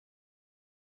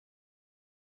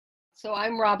So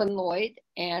I'm Robin Lloyd,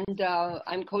 and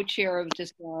I'm co-chair of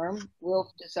Disarm,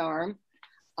 WILPF Disarm.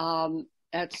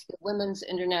 That's the Women's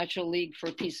International League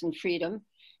for Peace and Freedom.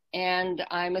 And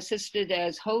I'm assisted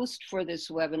as host for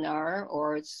this webinar,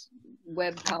 or its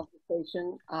web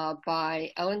conversation,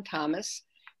 by Ellen Thomas.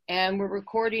 And we're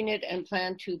recording it and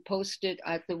plan to post it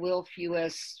at the WILPF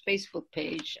US Facebook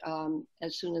page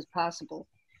as soon as possible.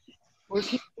 We're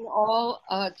keeping all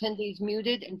attendees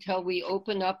muted until we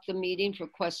open up the meeting for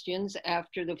questions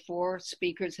after the four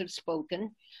speakers have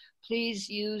spoken. Please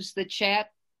use the chat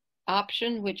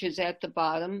option, which is at the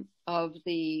bottom of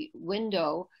the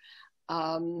window,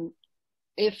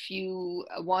 if you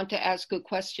want to ask a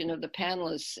question of the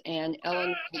panelists, and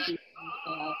Ellen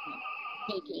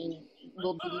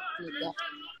will be looking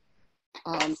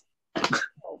at that.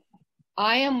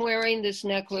 I am wearing this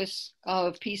necklace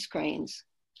of peace cranes,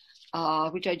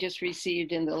 which I just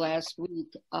received in the last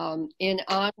week, in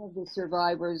honor of the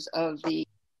survivors of the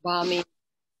bombing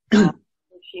of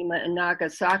Hiroshima and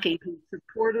Nagasaki, whose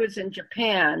supporters in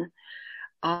Japan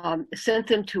sent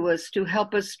them to us to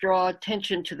help us draw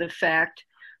attention to the fact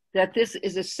that this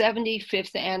is a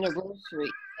 75th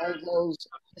anniversary of those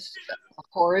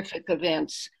horrific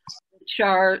events which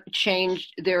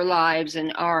changed their lives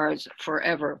and ours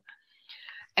forever.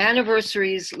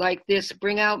 Anniversaries like this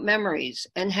bring out memories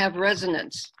and have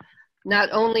resonance, not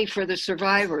only for the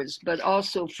survivors, but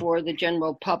also for the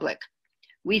general public.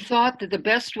 We thought that the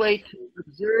best way to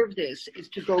observe this is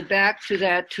to go back to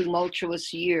that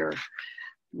tumultuous year,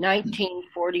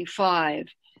 1945,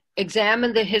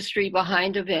 examine the history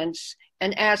behind events,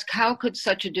 and ask how could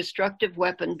such a destructive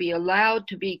weapon be allowed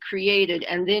to be created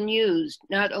and then used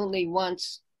not only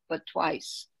once, but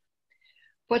twice.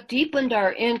 What deepened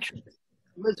our interest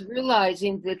was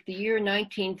realizing that the year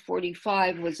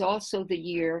 1945 was also the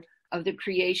year of the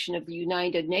creation of the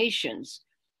United Nations,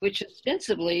 which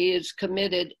ostensibly is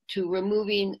committed to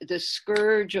removing the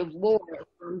scourge of war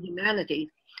from humanity,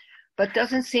 but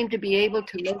doesn't seem to be able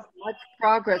to make much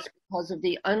progress because of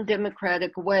the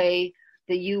undemocratic way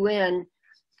the UN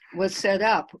was set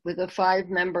up, with a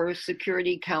 5-member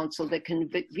Security Council that can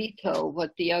veto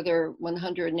what the other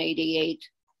 188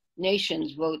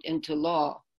 nations vote into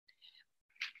law.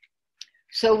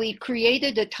 So we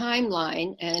created a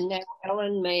timeline, and now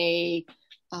Ellen may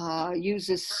use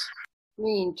this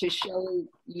screen to show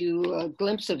you a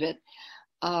glimpse of it,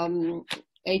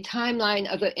 a timeline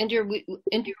of the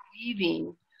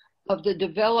interweaving of the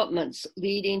developments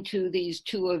leading to these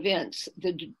two events,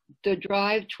 the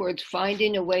drive towards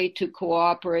finding a way to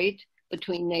cooperate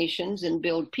between nations and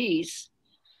build peace,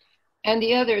 and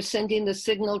the other sending the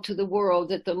signal to the world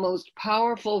that the most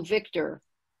powerful victor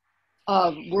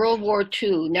of World War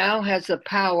II now has the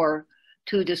power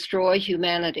to destroy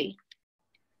humanity.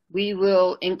 We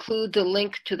will include the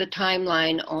link to the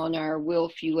timeline on our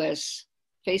WILPF US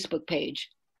Facebook page.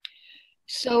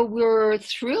 So we're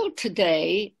thrilled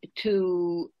today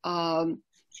to,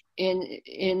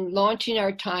 in launching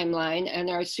our timeline and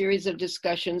our series of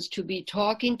discussions, to be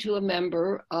talking to a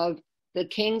member of the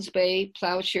Kings Bay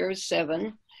Plowshares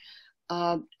 7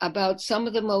 about some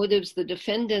of the motives the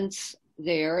defendants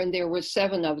there, and there were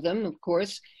 7 of them, of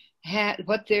course, had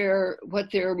what their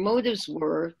motives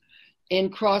were in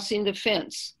crossing the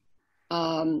fence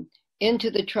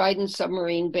into the Trident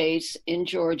submarine base in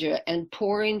Georgia and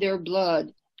pouring their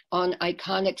blood on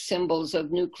iconic symbols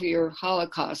of nuclear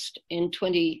holocaust in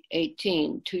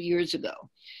 2018, 2 years ago.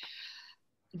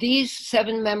 These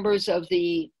 7 members of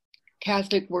the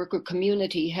Catholic worker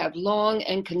community have long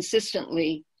and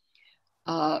consistently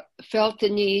felt the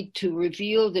need to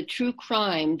reveal the true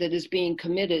crime that is being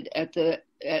committed at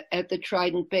the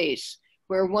Trident base,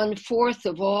 where 1/4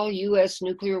 of all US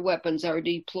nuclear weapons are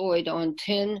deployed on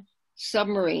 10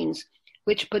 submarines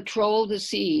which patrol the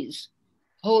seas,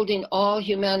 holding all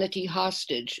humanity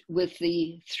hostage with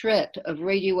the threat of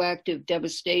radioactive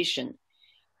devastation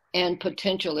and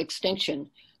potential extinction,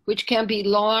 which can be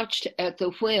launched at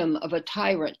the whim of a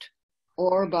tyrant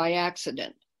or by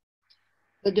accident.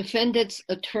 The defendant's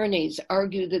attorneys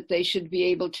argued that they should be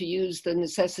able to use the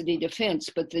necessity defense,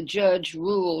 but the judge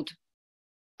ruled,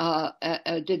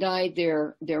 denied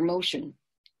their motion.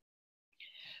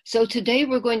 So today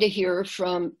we're going to hear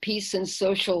from peace and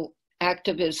social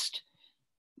activist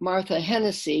Martha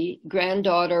Hennessy,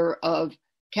 granddaughter of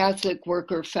Catholic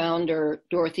worker founder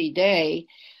Dorothy Day,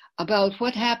 about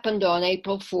what happened on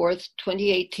April 4th,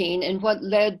 2018, and what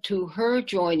led to her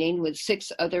joining with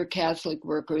 6 other Catholic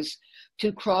workers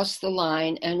to cross the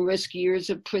line and risk years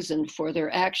of prison for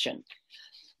their action.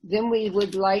 Then we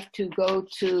would like to go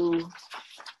to,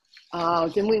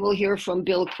 then we will hear from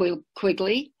Bill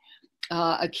Quigley,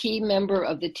 a key member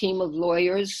of the team of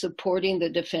lawyers supporting the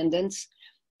defendants,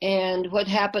 and what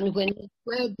happened when he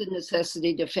pled the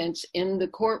necessity defense in the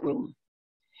courtroom.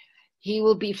 He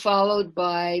will be followed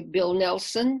by Bill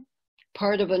Nelson,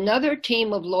 part of another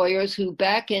team of lawyers who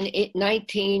back in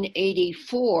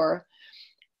 1984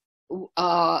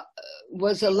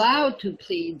 was allowed to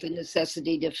plead the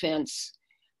necessity defense,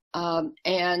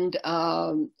 and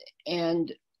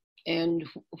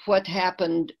what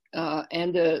happened,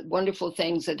 and the wonderful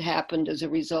things that happened as a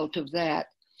result of that.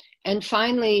 And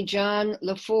finally, John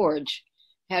LaForge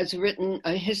has written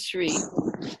a history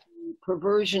of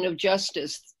perversion of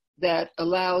justice that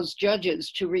allows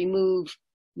judges to remove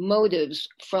motives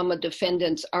from a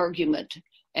defendant's argument.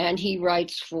 And he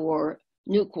writes for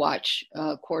NukeWatch,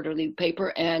 quarterly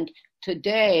paper. And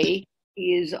today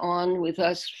he is on with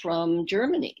us from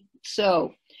Germany.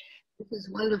 So this is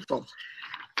wonderful.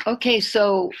 Okay,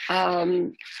 so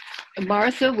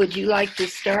Martha, would you like to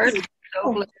start?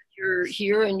 So glad you're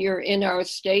here and you're in our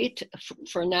state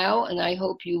for now, and I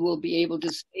hope you will be able to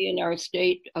stay in our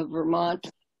state of Vermont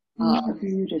after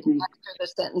the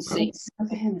sentencing.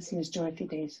 Martha Hennessy is Dorothy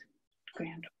Day's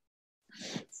granddaughter.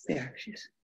 There she is.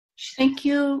 Thank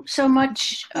you so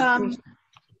much,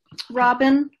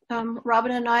 Robin.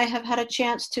 Robin and I have had a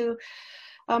chance to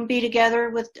be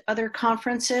together with other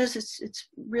conferences. It's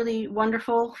really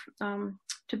wonderful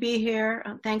to be here.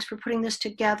 Thanks for putting this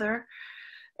together.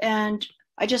 And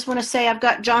I just want to say I've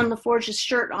got John LaForge's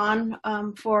shirt on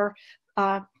for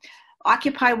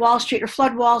Occupy Wall Street or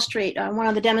Flood Wall Street, one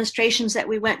of the demonstrations that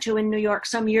we went to in New York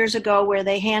some years ago where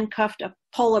they handcuffed a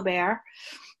polar bear.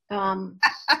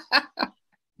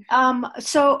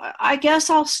 So I guess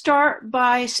I'll start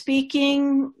by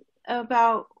speaking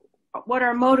about what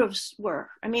our motives were.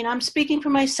 I mean, I'm speaking for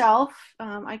myself.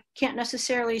 I can't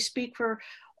necessarily speak for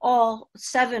all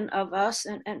 7 of us,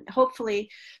 and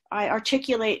hopefully I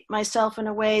articulate myself in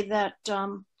a way that,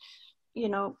 you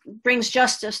know, brings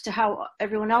justice to how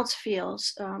everyone else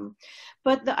feels.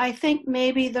 But I think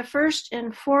maybe the first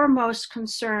and foremost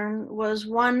concern was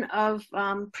one of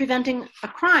preventing a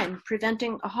crime,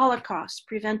 preventing a Holocaust,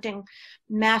 preventing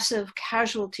massive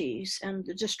casualties and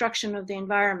the destruction of the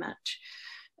environment.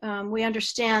 We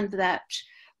understand that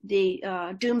the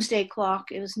doomsday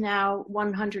clock is now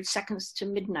 100 seconds to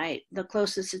midnight, the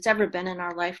closest it's ever been in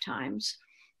our lifetimes.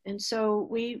 And so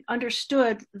we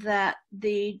understood that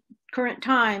the current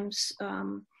times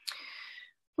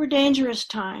were dangerous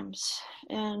times.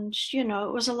 And, you know,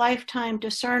 it was a lifetime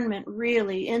discernment,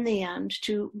 really, in the end,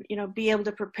 to, you know, be able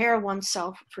to prepare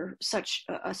oneself for such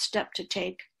a step to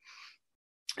take,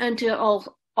 and to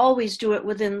always do it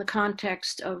within the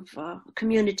context of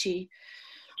community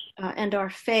and our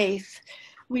faith.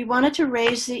 We wanted to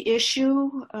raise the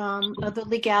issue of the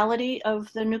legality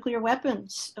of the nuclear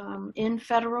weapons in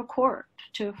federal court,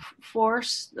 to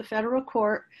force the federal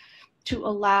court to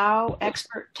allow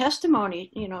expert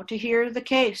testimony, you know, to hear the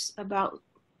case about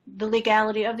the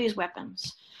legality of these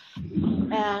weapons.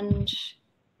 And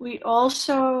we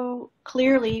also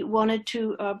clearly wanted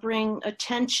to bring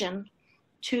attention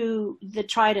to the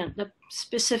Trident, the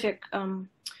specific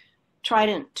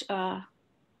Trident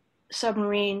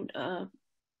submarine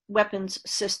weapons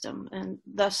system, and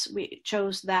thus we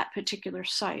chose that particular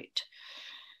site.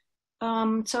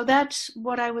 So that's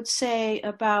what I would say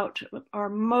about our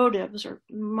motives, or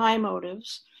my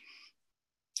motives.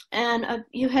 And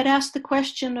you had asked the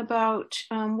question about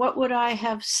what would I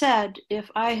have said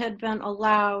if I had been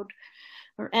allowed,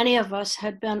 or any of us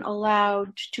had been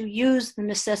allowed, to use the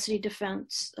necessity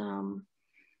defense.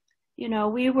 You know,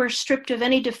 we were stripped of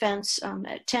any defense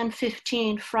at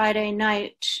 10:15 Friday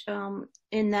night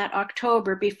in that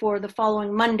October. Before the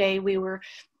following Monday, we were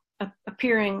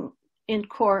appearing in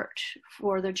court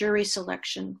for the jury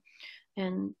selection.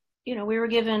 And, you know, we were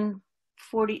given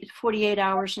 48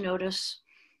 hours notice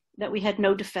that we had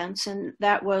no defense, and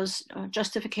that was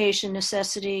justification,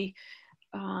 necessity,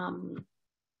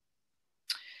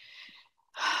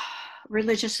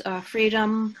 religious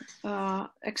freedom,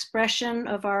 expression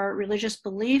of our religious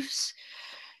beliefs,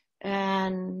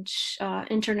 and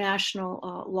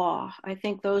international law. I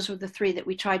think those were the 3 that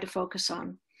we tried to focus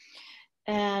on.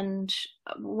 And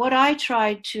what I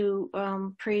tried to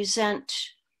present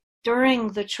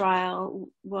during the trial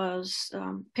was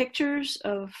pictures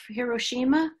of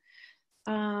Hiroshima.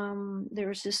 There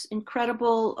was this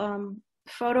incredible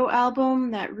photo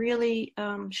album that really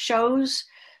shows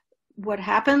what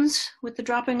happens with the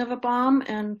dropping of a bomb.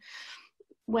 And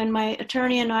when my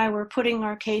attorney and I were putting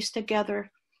our case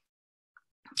together,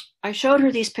 I showed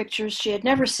her these pictures. She had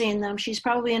never seen them. She's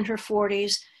probably in her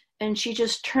 40s, and she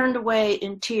just turned away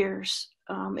in tears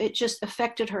it just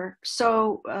affected her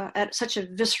so at such a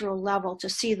visceral level to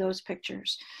see those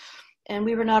pictures. And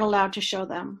we were not allowed to show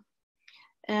them.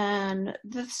 And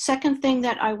the second thing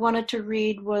that I wanted to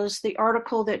read was the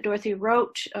article that Dorothy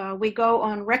wrote, We Go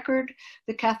on Record,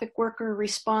 the Catholic Worker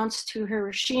Response to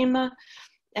Hiroshima.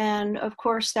 And of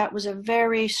course, that was a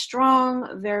very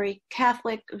strong, very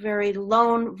Catholic, very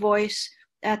lone voice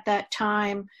at that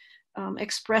time,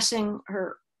 expressing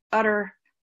her utter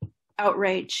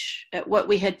outrage at what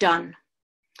we had done.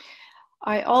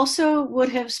 I also would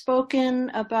have spoken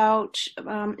about,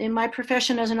 in my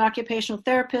profession as an occupational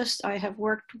therapist, I have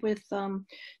worked with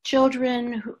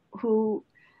children who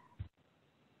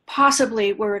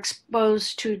possibly were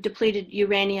exposed to depleted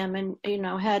uranium and,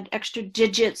 had extra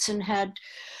digits and had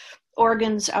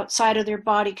organs outside of their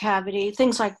body cavity,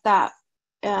 things like that.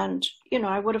 And,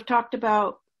 I would have talked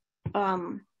about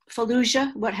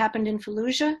Fallujah, what happened in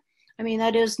Fallujah. I mean,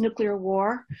 that is nuclear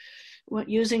war,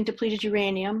 using depleted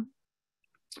uranium.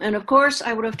 And of course,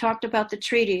 I would have talked about the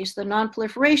treaties, the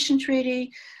Non-Proliferation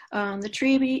Treaty, the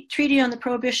Treaty on the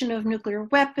Prohibition of Nuclear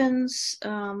Weapons.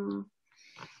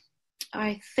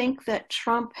 I think that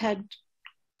Trump had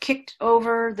kicked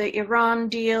over the Iran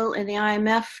deal and the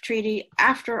IMF treaty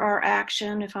after our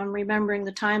action, if I'm remembering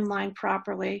the timeline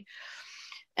properly.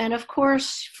 And of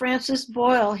course, Francis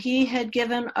Boyle, he had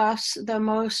given us the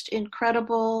most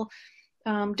incredible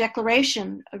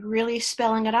declaration, really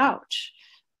spelling it out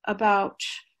about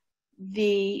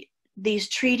these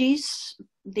treaties,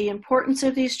 the importance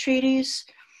of these treaties,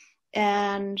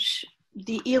 and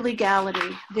the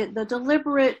illegality, the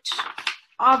deliberate,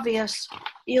 obvious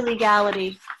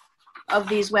illegality of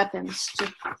these weapons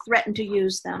to threaten to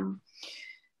use them.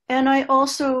 And I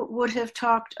also would have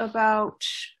talked about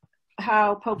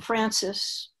how Pope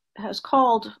Francis has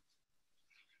called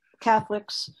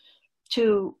Catholics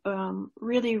to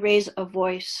really raise a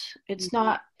voice. It's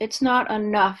not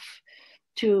enough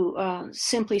to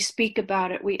simply speak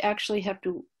about it. We actually have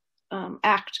to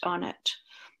act on it.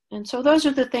 And so those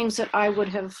are the things that I would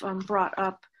have brought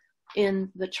up in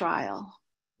the trial.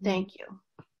 Thank you.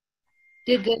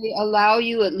 Did they allow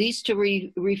you at least to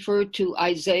refer to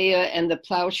Isaiah and the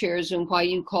plowshares and why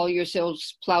you call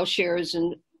yourselves plowshares,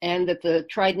 and that the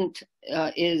trident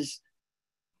is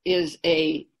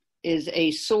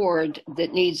a sword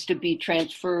that needs to be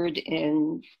transformed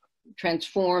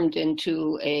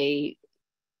into a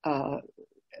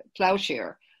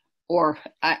plowshare, or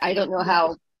I don't know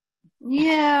how.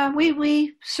 Yeah,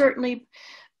 we certainly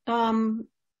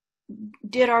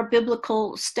did our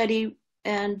biblical study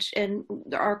and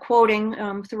our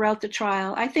quoting throughout the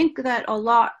trial. I think that a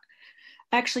lot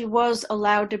actually was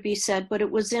allowed to be said, but it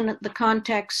was in the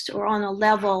context or on a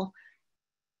level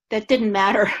that didn't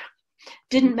matter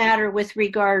with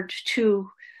regard to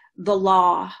the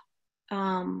law.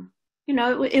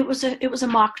 It was a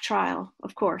mock trial,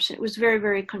 of course. It was very,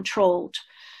 very controlled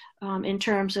in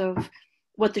terms of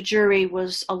what the jury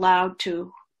was allowed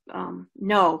to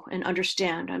know and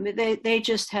understand. I mean, they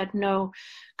just had no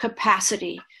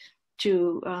capacity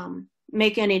to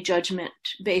make any judgment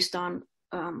based on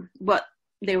what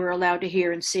they were allowed to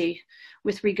hear and see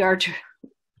with regard to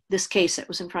this case that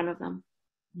was in front of them.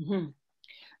 Mm-hmm.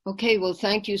 Okay, well,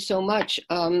 thank you so much.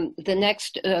 The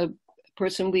next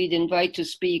person we'd invite to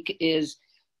speak is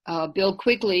Bill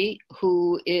Quigley,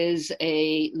 who is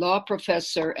a law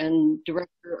professor and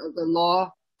director of the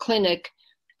law clinic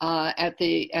at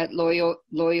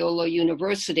Loyola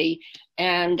University.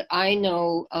 And I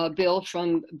know Bill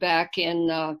from back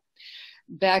in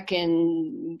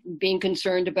being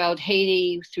concerned about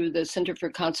Haiti through the Center for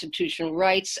Constitutional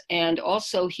Rights. And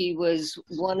also he was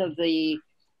one of the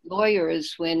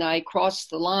lawyers when I crossed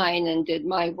the line and did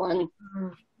my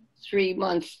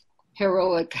 3-month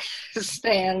heroic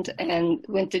stand and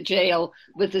went to jail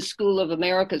with the School of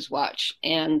America's Watch.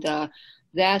 And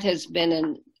that has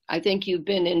been I think you've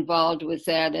been involved with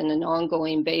that on an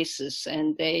ongoing basis,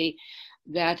 and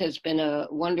that has been a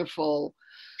wonderful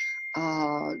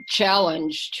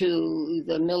challenge to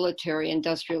the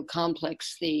military-industrial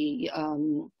complex, the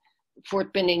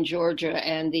Fort Benning, Georgia,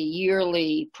 and the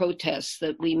yearly protests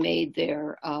that we made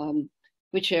there,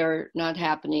 which are not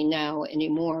happening now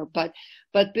anymore. But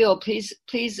Bill, please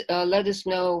let us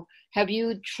know. Have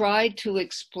you tried to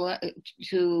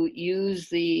use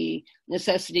the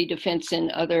necessity defense in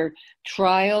other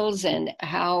trials, and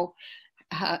how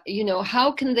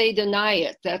can they deny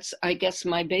it? That's, I guess,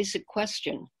 my basic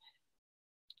question.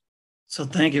 So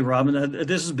thank you, Robin.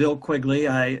 This is Bill Quigley.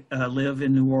 I live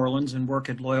in New Orleans and work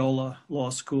at Loyola Law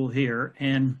School here,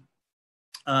 and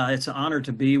it's an honor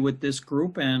to be with this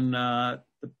group, and I'm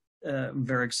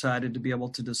very excited to be able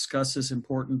to discuss this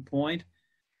important point.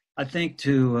 I think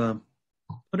to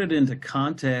put it into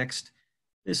context,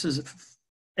 this is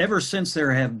ever since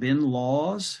there have been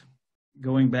laws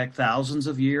going back thousands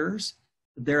of years,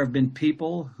 there have been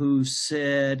people who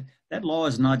said that law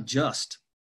is not just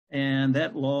and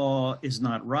that law is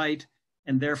not right,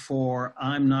 and therefore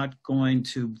I'm not going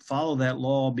to follow that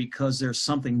law because there's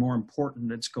something more important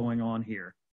that's going on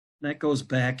here. That goes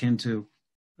back into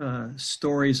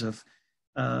stories of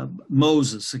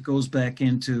Moses. It goes back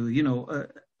into,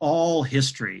 all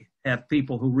history have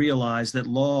people who realize that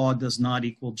law does not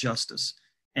equal justice.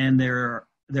 And there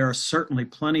are certainly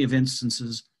plenty of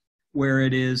instances where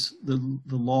it is the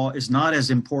law is not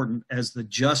as important as the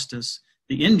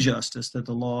injustice that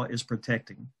the law is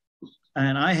protecting.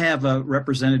 And I have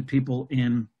represented people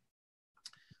in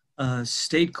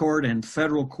state court and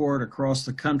federal court across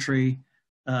the country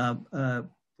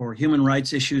for human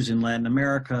rights issues in Latin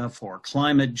America, for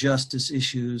climate justice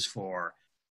issues, for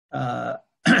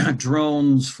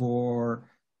drones, for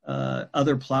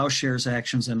other plowshares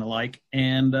actions and the like.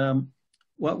 And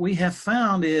what we have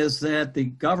found is that the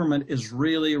government is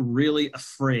really, really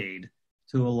afraid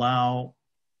to allow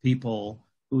people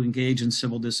who engage in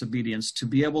civil disobedience to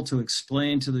be able to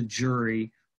explain to the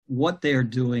jury what they are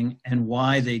doing and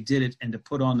why they did it, and to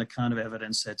put on the kind of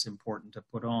evidence that's important to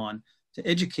put on to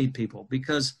educate people.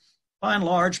 Because by and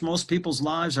large, most people's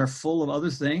lives are full of other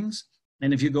things.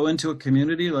 And if you go into a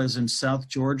community, as in South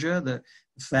Georgia, the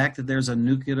fact that there's a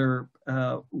nuclear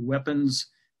weapons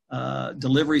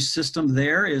delivery system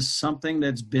there is something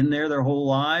that's been there their whole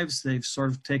lives. They've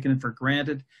sort of taken it for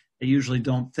granted. They usually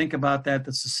don't think about that.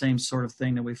 That's the same sort of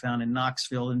thing that we found in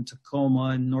Knoxville, in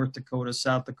Tacoma, in North Dakota,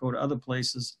 South Dakota, other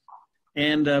places.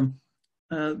 And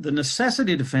the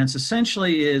necessity defense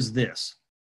essentially is this.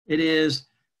 It is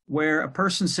where a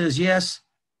person says, yes,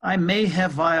 I may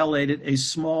have violated a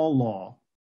small law,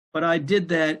 but I did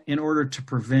that in order to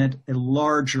prevent a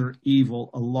larger evil,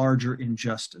 a larger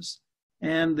injustice.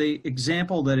 And the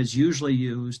example that is usually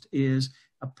used is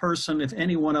a person, if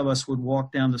any one of us would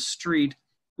walk down the street,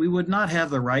 we would not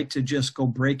have the right to just go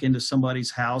break into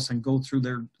somebody's house and go through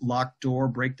their locked door,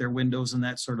 break their windows and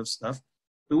that sort of stuff.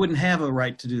 We wouldn't have a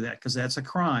right to do that because that's a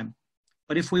crime.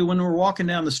 But if when we were walking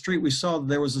down the street, we saw that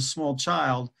there was a small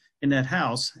child in that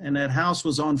house and that house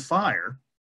was on fire,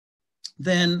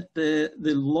 then the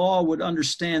law would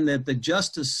understand that the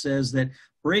justice says that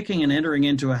breaking and entering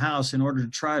into a house in order to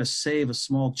try to save a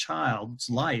small child's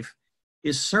life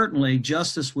is certainly,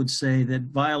 justice would say that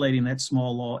violating that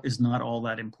small law is not all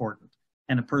that important,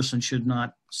 and a person should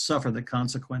not suffer the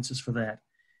consequences for that.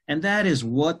 And that is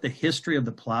what the history of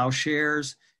the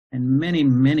plowshares and many,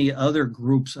 many other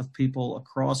groups of people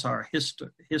across our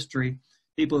history,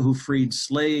 people who freed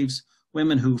slaves,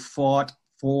 women who fought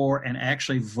for and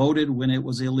actually voted when it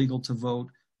was illegal to vote,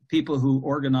 people who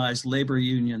organized labor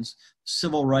unions,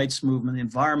 civil rights movement, the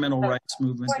environmental rights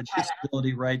movement, the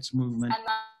disability rights movement,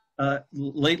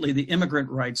 lately the immigrant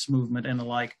rights movement and the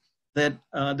like, that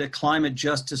the climate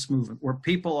justice movement, where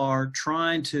people are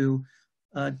trying to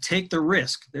take the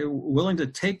risk. They're willing to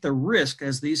take the risk,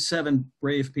 as these 7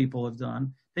 brave people have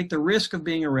done, take the risk of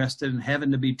being arrested and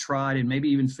having to be tried and maybe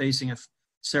even facing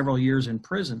several years in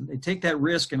prison. They take that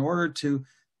risk in order to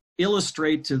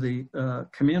illustrate to the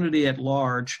community at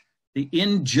large the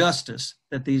injustice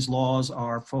that these laws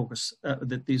are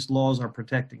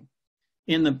protecting.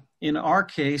 In our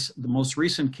case, the most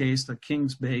recent case, the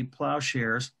Kings Bay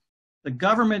Plowshares, the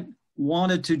government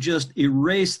wanted to just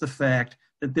erase the fact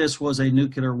that this was a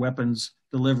nuclear weapons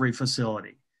delivery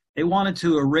facility. They wanted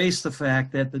to erase the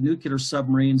fact that the nuclear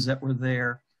submarines that were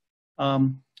there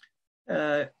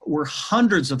were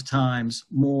hundreds of times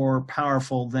more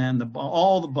powerful than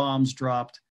all the bombs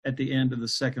dropped at the end of the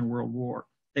Second World War.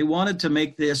 They wanted to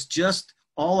make this just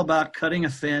all about cutting a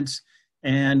fence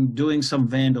and doing some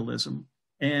vandalism.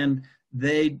 And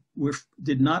they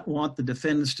did not want the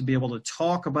defendants to be able to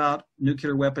talk about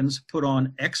nuclear weapons, put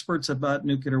on experts about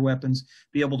nuclear weapons,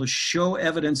 be able to show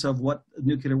evidence of what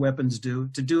nuclear weapons do,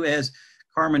 to do as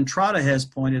Carmen Trotta has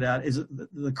pointed out, is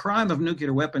the crime of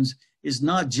nuclear weapons is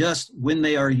not just when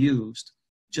they are used,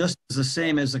 just as the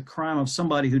same as the crime of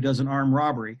somebody who does an armed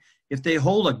robbery. If they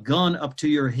hold a gun up to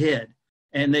your head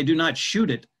and they do not shoot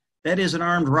it, that is an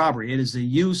armed robbery. It is the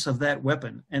use of that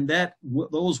weapon. And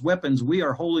those weapons, we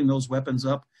are holding those weapons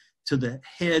up to the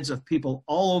heads of people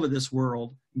all over this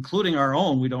world, including our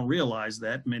own. We don't realize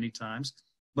that many times.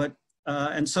 But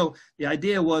and so the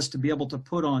idea was to be able to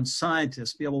put on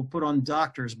scientists, be able to put on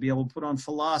doctors, be able to put on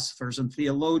philosophers and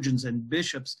theologians and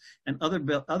bishops and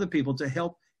other people to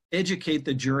help educate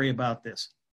the jury about this.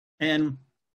 And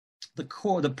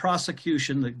the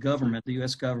prosecution, the government, the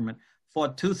U.S. government,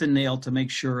 fought tooth and nail to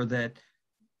make sure that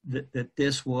that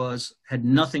this had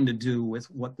nothing to do with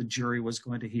what the jury was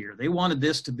going to hear. They wanted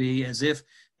this to be as if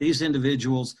these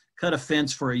individuals cut a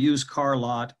fence for a used car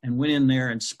lot and went in there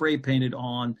and spray painted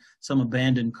on some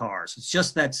abandoned cars. It's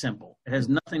just that simple. It has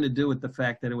nothing to do with the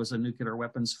fact that it was a nuclear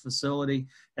weapons facility.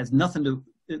 It has nothing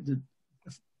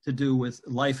to do with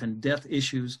life and death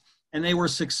issues. And they were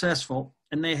successful,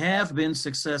 and they have been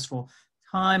successful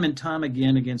time and time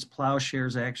again against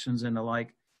Plowshares actions and the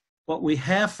like. What we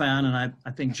have found, and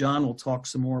I think John will talk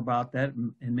some more about that,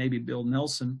 and maybe Bill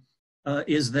Nelson,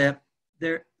 is that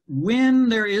when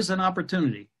there is an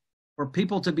opportunity for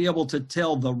people to be able to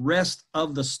tell the rest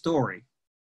of the story,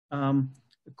 the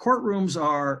courtrooms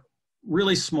are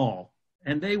really small,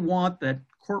 and they want that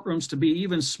courtrooms to be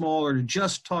even smaller to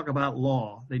just talk about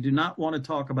law. They do not want to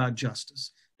talk about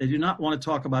justice. They do not want to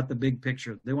talk about the big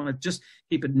picture. They want to just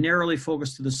keep it narrowly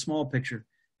focused to the small picture,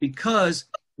 because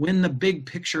when the big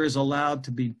picture is allowed to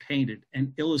be painted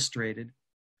and illustrated,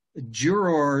 the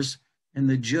jurors and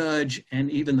the judge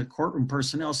and even the courtroom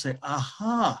personnel say,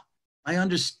 aha, I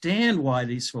understand why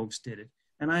these folks did it.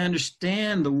 And I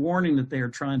understand the warning that they are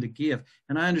trying to give.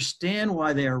 And I understand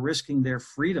why they are risking their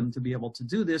freedom to be able to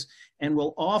do this, and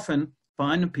will often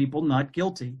find the people not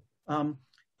guilty.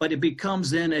 But it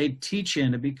becomes then a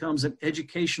teach-in. It becomes an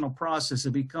educational process.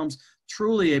 It becomes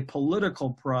truly a political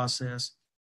process.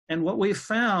 And what we've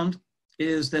found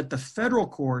is that the federal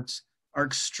courts are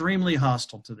extremely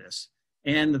hostile to this.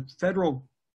 And the federal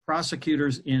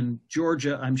prosecutors in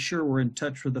Georgia, I'm sure, were in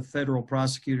touch with the federal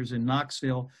prosecutors in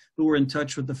Knoxville, who were in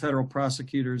touch with the federal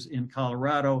prosecutors in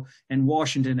Colorado and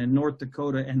Washington and North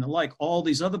Dakota and the like, all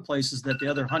these other places that the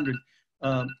other 100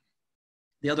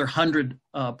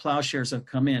 plowshares have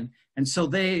come in. And so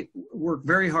they work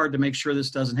very hard to make sure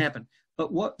this doesn't happen.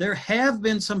 But there have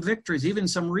been some victories, even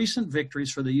some recent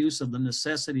victories, for the use of the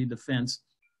necessity defense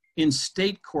in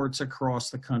state courts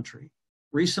across the country.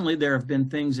 Recently, there have been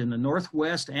things in the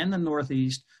Northwest and the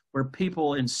Northeast where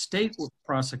people in state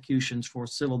prosecutions for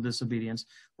civil disobedience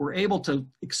were able to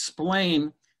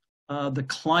explain the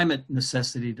climate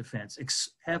necessity defense,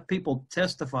 have people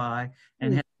testify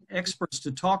and have experts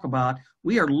to talk about,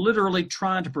 we are literally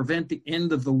trying to prevent the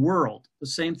end of the world. The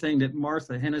same thing that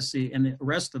Martha Hennessy and the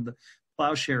rest of the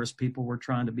Plowshares people were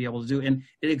trying to be able to do. And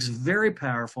it is very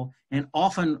powerful and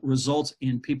often results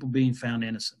in people being found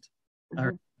innocent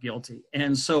or guilty.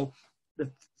 And so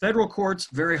the federal courts,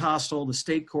 very hostile. The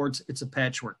state courts, it's a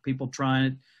patchwork. People trying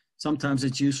it. Sometimes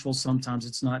it's useful, sometimes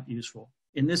it's not useful.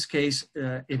 In this case,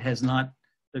 it has not.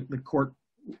 The court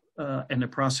and the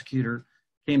prosecutor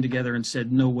came together and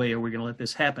said, no way are we going to let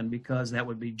this happen, because that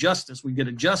would be justice. We get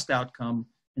a just outcome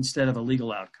instead of a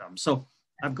legal outcome. So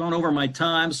I've gone over my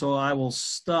time, so I will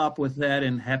stop with that,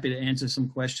 and happy to answer some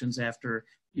questions after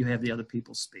you have the other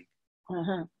people speak.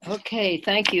 Okay,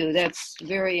 thank you. That's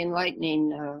very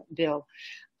enlightening, Bill.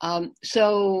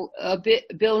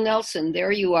 Bill Nelson,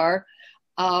 there you are.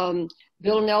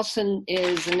 Bill Nelson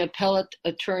is an appellate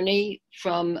attorney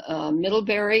from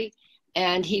Middlebury,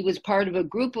 and he was part of a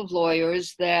group of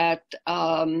lawyers that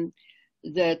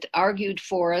argued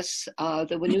for us.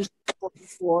 There were new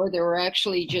before. There were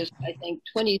actually just, I think,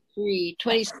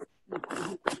 26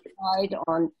 tried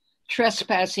on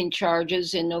trespassing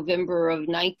charges in November of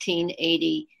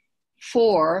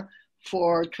 1984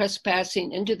 for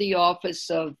trespassing into the office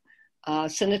of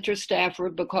Senator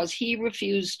Stafford, because he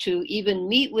refused to even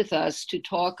meet with us to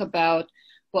talk about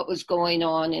what was going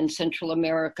on in Central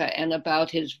America and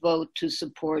about his vote to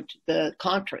support the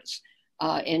Contras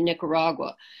in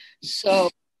Nicaragua. So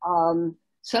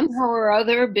somehow or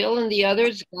other, Bill and the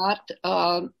others got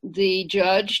the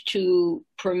judge to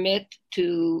permit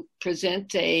to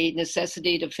present a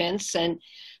necessity defense. And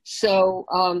so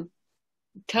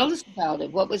tell us about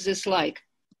it. What was this like?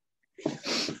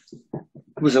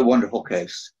 It was a wonderful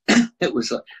case. It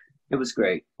was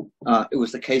great. It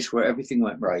was the case where everything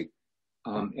went right.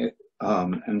 And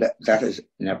that has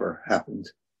never happened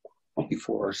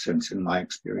before or since, in my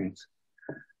experience.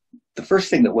 The first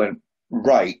thing that went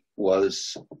right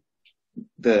was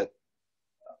the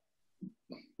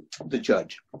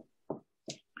judge.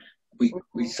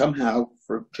 We somehow,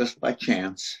 for just by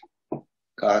chance,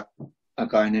 got a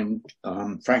guy named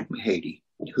Frank Mahady,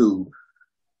 who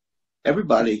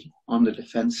everybody on the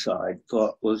defense side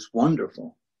thought was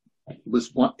wonderful.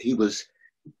 He was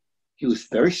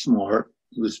very smart.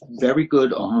 He was very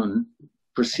good on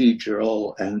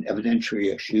procedural and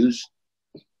evidentiary issues.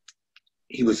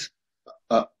 He was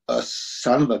a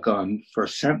son of a gun for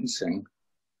sentencing,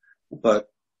 but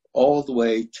all the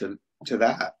way to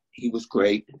that, he was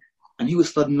great. And he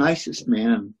was the nicest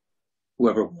man who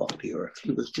ever walked the earth.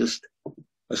 He was just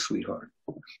a sweetheart.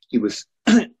 He was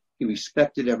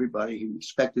respected everybody. He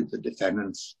respected the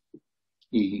defendants.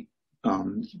 He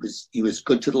was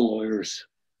good to the lawyers.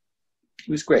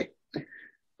 He was great.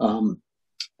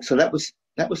 So that was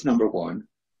number one.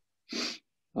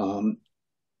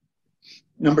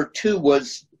 Number two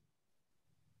was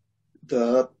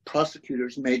the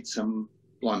prosecutors made some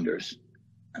blunders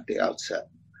at the outset.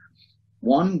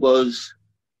 One was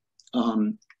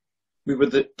we were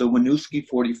the Winooski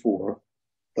 44,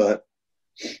 but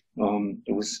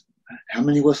it was, how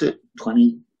many was it?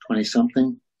 20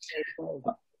 something?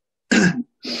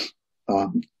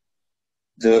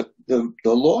 The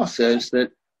law says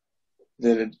that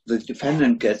the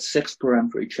defendant gets 6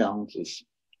 peremptory challenges,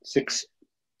 six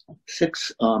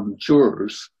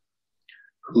jurors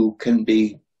who can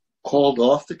be called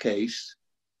off the case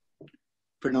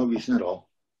for no reason at all.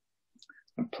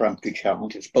 Peremptory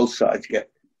challenges, both sides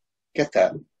get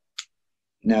that.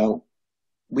 Now,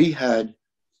 we had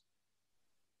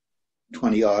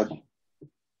 20-odd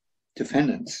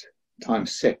defendants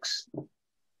times 6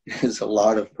 is a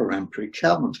lot of peremptory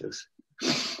challenges.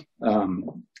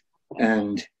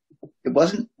 And it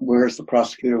wasn't, whereas the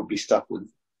prosecutor would be stuck with,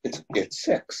 it's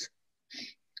 6.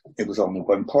 It was only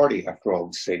one party, after all,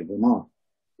 the state of Vermont.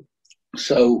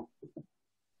 So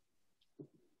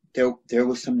there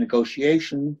was some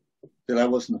negotiation that I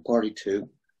wasn't a party to,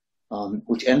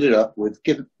 which ended up with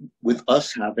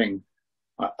us having,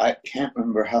 I can't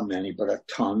remember how many, but a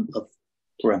ton of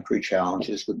peremptory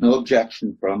challenges with no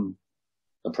objection from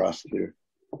the prosecutor.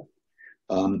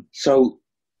 So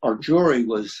our jury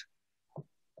was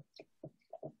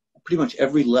pretty much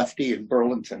every lefty in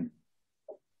Burlington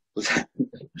was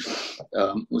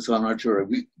on our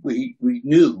jury. We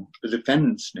knew, the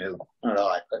defendants knew, not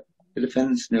I, but the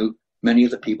defendants knew many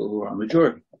of the people who were on the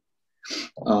jury,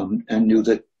 and knew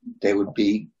that they would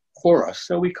be for us.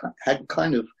 So we had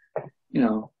kind of,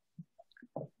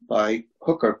 by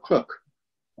hook or crook,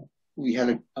 we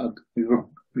had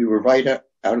we were right out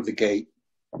of the gate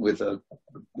with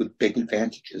big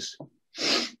advantages.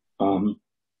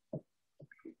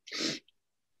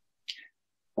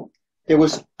 There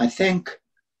was, I can't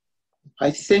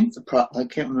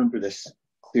remember this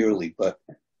clearly, but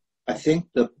I think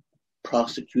the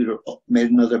prosecutor made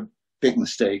another big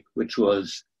mistake, which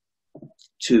was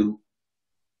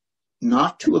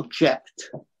not to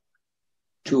object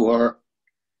to our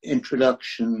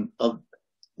introduction of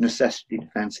necessity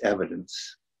defense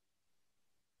evidence,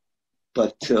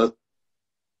 but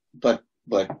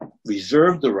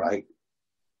reserve the right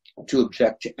to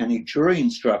object to any jury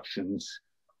instructions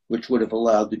which would have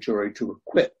allowed the jury to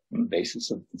acquit on the basis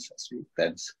of necessity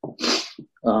defense.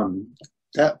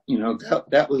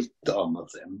 That was dumb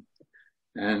of them,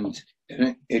 and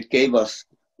it gave us,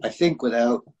 I think,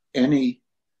 without any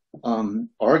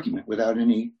argument, without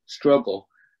any struggle,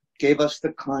 gave us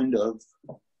the kind of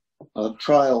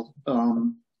trial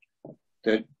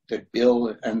that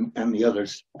Bill and the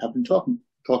others have been talking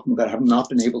about, have not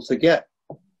been able to get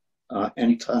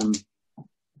anytime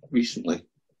recently.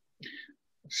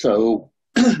 So,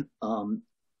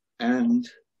 and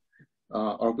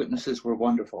our witnesses were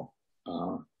wonderful.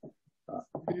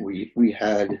 We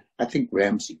had, I think,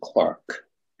 Ramsey Clark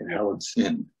and Howard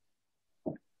Sin.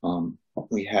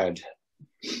 We had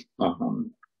a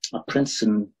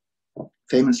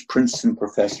famous Princeton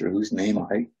professor whose name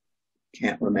I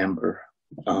can't remember,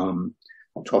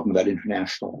 talking about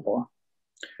international law.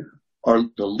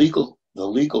 The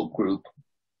legal group,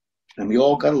 and we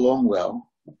all got along well,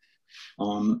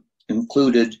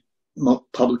 included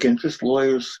public interest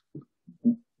lawyers,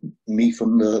 me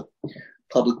from the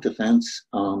public defense,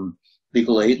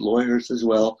 legal aid lawyers as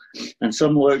well, and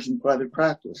some lawyers in private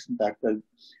practice. In fact, the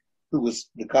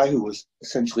guy who was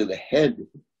essentially the head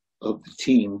of the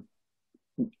team,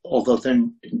 although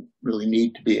then didn't really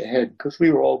need to be a head because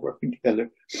we were all working together,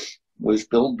 was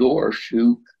Bill Dorsch,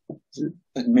 who was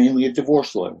mainly a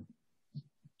divorce lawyer.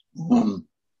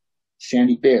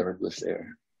 Sandy Baird was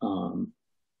there.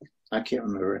 I can't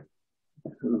remember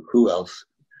who else,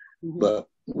 but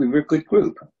we were a good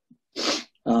group.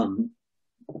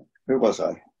 Where was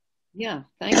I? Yeah,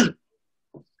 thank you.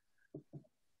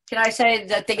 Can I say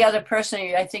that the other person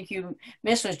I think you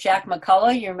missed was Jack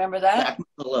McCullough? You remember that? Jack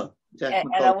McCullough. And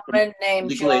a woman named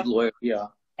legal aid lawyer, yeah.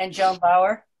 And Joan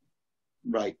Bauer?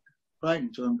 Right,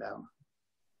 and Joan Bauer.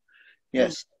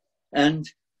 Yes. And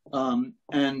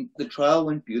the trial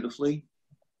went beautifully.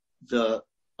 The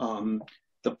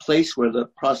place where the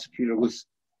prosecutor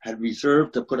had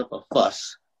reserved to put up a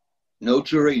fuss, no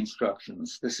jury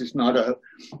instructions. This is not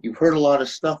you've heard a lot of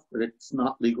stuff, but it's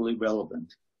not legally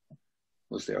relevant,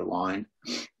 was their line.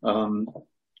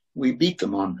 We beat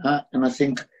them on that, and I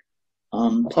think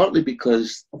partly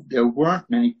because there weren't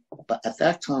many, but at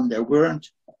that time there weren't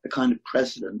the kind of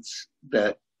precedents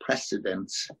that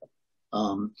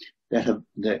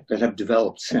have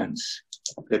developed since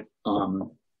that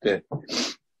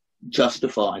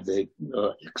justify the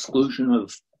exclusion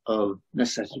of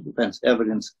necessary defense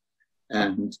evidence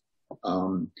and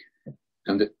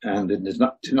the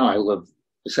denial of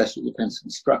necessary defense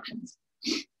instructions.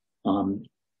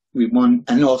 We won,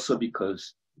 and also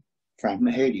because Frank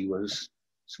Mahady was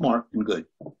smart and good.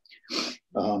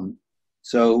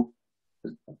 So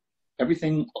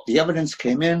everything, the evidence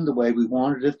came in the way we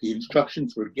wanted it. The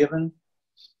instructions were given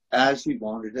as we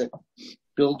wanted it.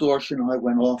 Bill Dorsch and I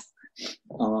went off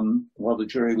while the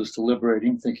jury was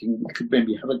deliberating, thinking we could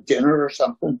maybe have a dinner or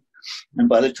something. And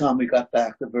by the time we got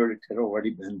back, the verdict had already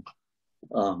been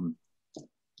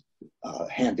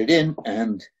handed in,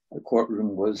 and the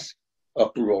courtroom was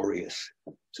uproarious.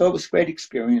 So it was a great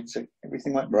experience.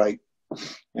 Everything went right.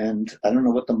 And I don't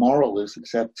know what the moral is,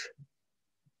 except,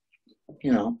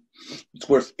 you know, it's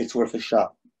worth a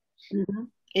shot. Mm-hmm.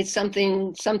 It's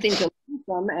something to learn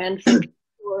from. And for people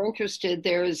who are interested,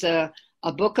 there's a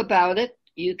book about it.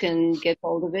 You can get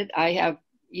hold of it. I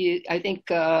think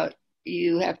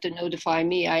you have to notify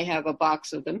me. I have a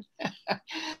box of them.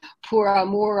 Por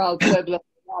amor al pueblo,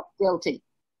 not guilty.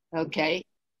 Okay.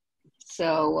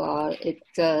 So it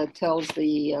tells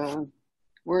the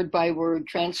word-by-word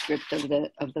transcript of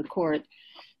the court.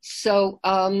 So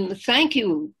thank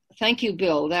you,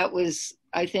 Bill. That was,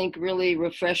 I think, really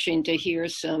refreshing to hear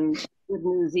some good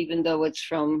news, even though it's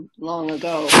from long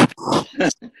ago.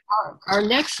 Our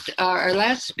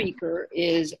last speaker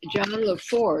is John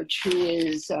LaForge, who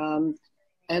is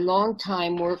a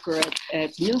longtime worker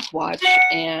at NukeWatch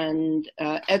and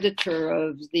editor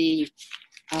of the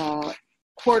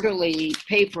quarterly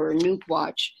paper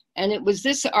NukeWatch. And it was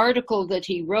this article that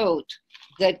he wrote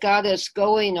that got us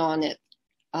going on it,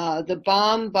 The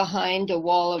Bomb Behind a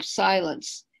Wall of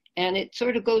Silence. And it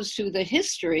sort of goes through the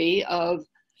history of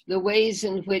the ways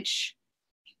in which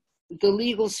the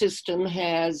legal system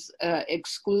has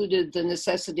excluded the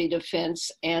necessity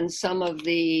defense and some of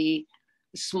the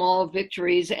small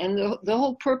victories. And the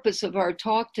whole purpose of our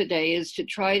talk today is to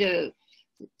try to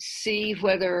see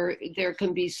whether there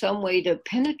can be some way to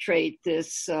penetrate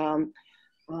this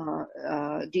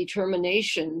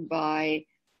determination by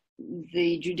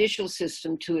the judicial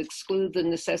system to exclude the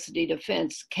necessity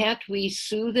defense. Can't we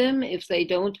sue them if they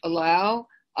don't allow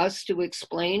us to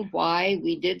explain why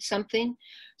we did something?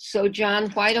 So John,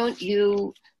 why don't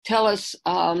you tell us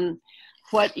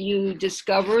what you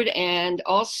discovered, and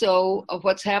also of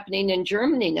what's happening in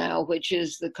Germany now, which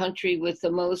is the country with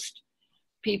the most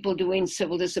people doing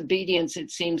civil disobedience,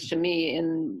 it seems to me,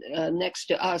 in next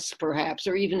to us perhaps,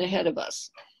 or even ahead of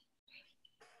us.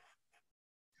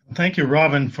 Thank you,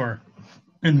 Robin, for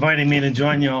inviting me to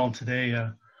join you all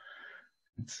today.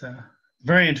 It's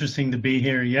very interesting to be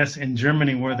here. Yes, in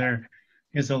Germany, where there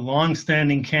is a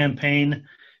long-standing campaign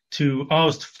to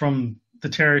oust from the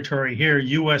territory here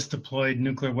U.S. deployed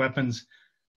nuclear weapons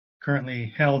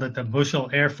currently held at the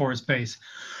Bushel Air Force Base.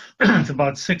 It's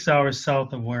about 6 hours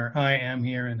south of where I am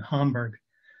here in Hamburg.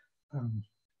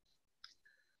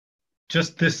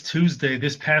 Just this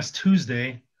past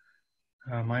Tuesday,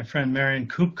 my friend Marion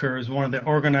Kupker is one of the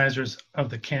organizers of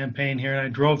the campaign here, and I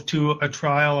drove to a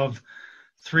trial of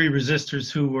 3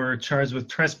 resistors who were charged with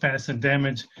trespass and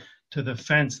damage to the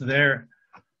fence there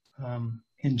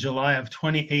in July of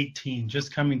 2018,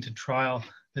 just coming to trial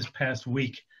this past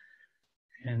week.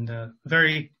 And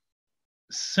very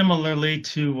similarly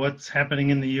to what's happening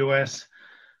in the U.S.,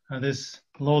 this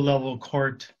low-level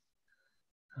court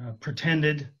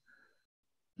pretended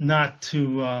not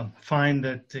to find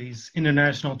that these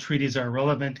international treaties are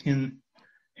relevant in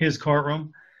his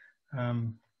courtroom.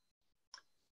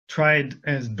 Tried,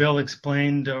 as Bill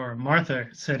explained, or Martha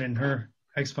said in her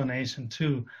explanation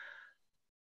too,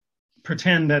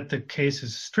 pretend that the case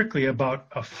is strictly about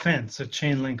a fence, a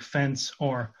chain link fence,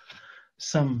 or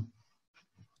some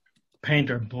paint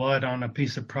or blood on a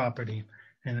piece of property,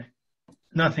 and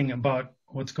nothing about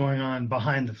what's going on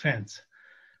behind the fence.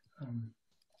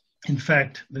 In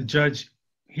fact, the judge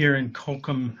here in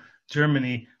Cochem,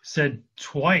 Germany, said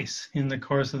twice in the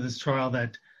course of this trial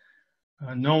that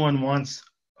no one wants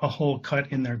a hole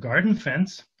cut in their garden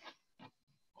fence.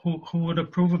 Who would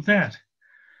approve of that?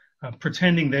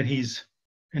 Pretending that he's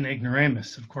an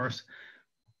ignoramus. Of course,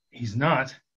 he's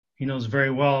not. He knows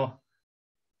very well,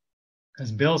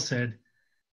 as Bill said,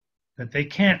 that they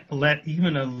can't let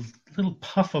even a little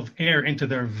puff of air into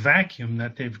their vacuum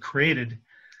that they've created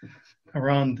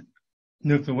around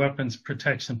nuclear weapons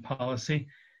protection policy,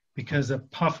 because a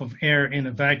puff of air in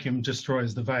a vacuum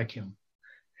destroys the vacuum.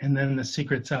 and then the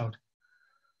secret's out.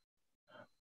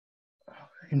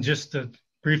 And just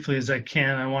briefly as I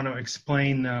can, I want to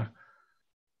explain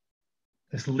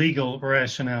this legal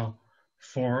rationale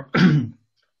for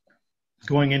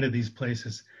going into these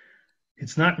places.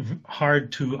 It's not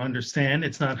hard to understand.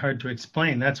 It's not hard to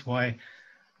explain. That's why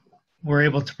we're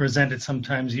able to present it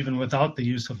sometimes even without the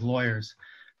use of lawyers.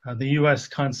 The US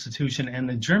Constitution and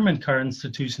the German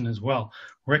Constitution as well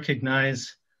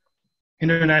recognize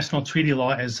international treaty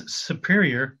law as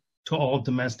superior to all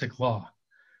domestic law.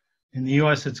 In the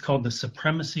US, it's called the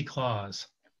Supremacy Clause.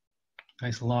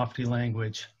 Nice lofty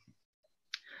language.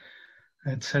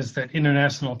 It says that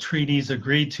international treaties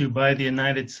agreed to by the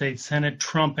United States Senate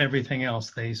trump everything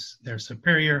else. They're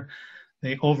superior.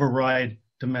 They override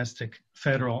domestic,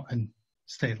 federal, and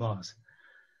state laws.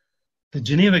 The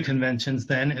Geneva Conventions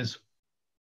then is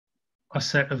a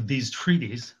set of these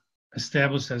treaties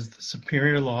established as the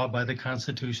superior law by the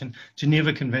Constitution.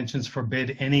 Geneva Conventions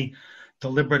forbid any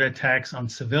deliberate attacks on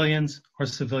civilians or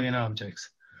civilian objects.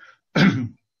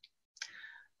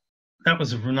 That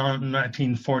was around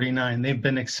 1949. They've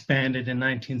been expanded in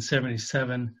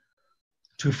 1977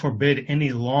 to forbid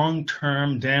any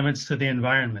long-term damage to the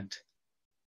environment.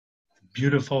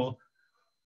 Beautiful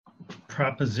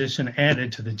proposition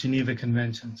added to the Geneva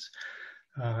Conventions.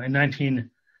 In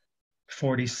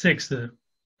 1946, the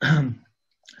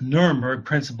Nuremberg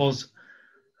Principles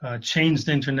changed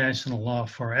international law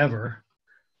forever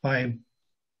by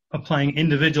applying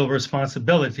individual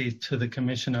responsibility to the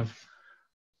commission of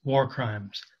war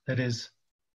crimes. That is,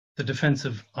 the defense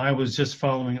of I was just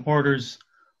following orders,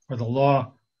 or the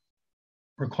law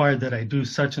required that I do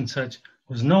such and such,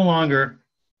 was no longer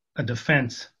a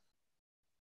defense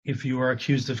if you are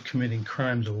accused of committing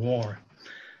crimes of war.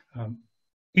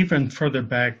 Even further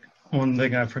back, one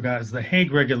thing I forgot is the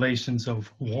Hague Regulations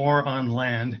of War on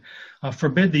Land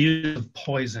forbid the use of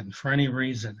poison for any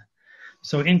reason.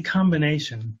 So in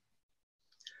combination,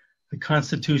 the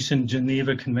Constitution,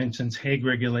 Geneva Conventions, Hague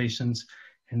Regulations,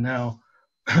 and now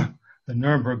the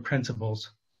Nuremberg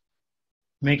Principles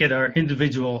make it our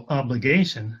individual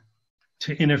obligation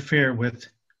to interfere with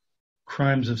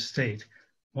crimes of state.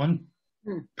 One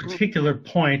particular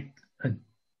point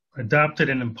adopted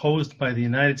and imposed by the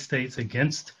United States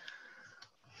against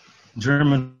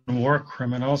German war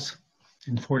criminals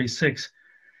in 1946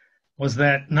 was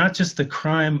that not just the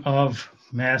crime of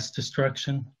mass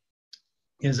destruction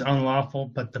is unlawful,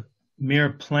 but the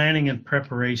mere planning and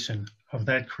preparation of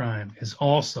that crime is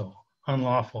also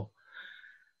unlawful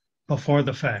before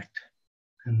the fact.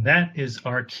 And that is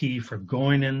our key for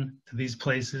going into these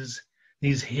places,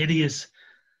 these hideous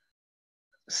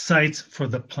sites for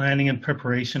the planning and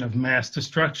preparation of mass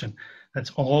destruction. That's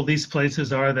all these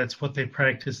places are. That's what they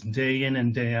practice day in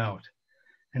and day out.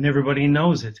 And everybody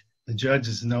knows it. The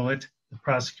judges know it. The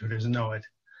prosecutors know it.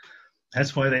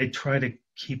 That's why they try to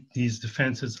keep these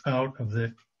defenses out of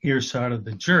the earshot of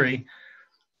the jury.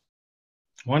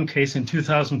 One case in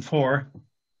 2004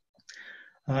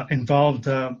 involved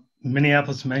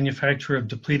Minneapolis manufacturer of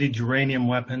depleted uranium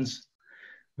weapons,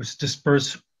 which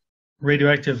dispersed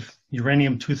radioactive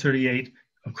uranium-238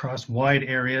 across wide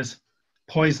areas,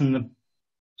 poisoned the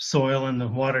soil and the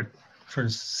water for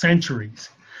centuries.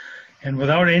 And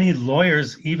without any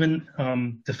lawyers even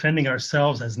defending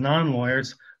ourselves as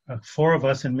non-lawyers, 4 of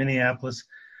us in Minneapolis,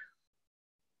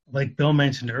 like Bill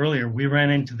mentioned earlier, we ran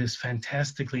into this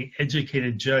fantastically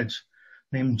educated judge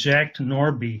named Jack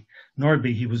Norby.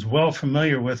 He was well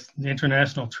familiar with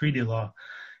international treaty law,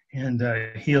 and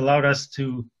he allowed us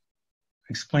to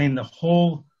explain the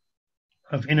whole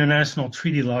of international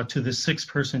treaty law to the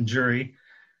 6-person jury.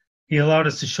 He allowed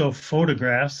us to show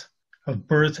photographs of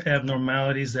birth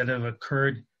abnormalities that have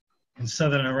occurred in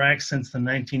southern Iraq since the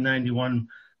 1991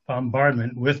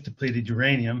 bombardment with depleted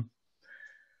uranium.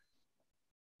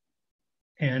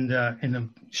 And in a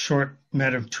short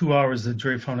matter of 2 hours, the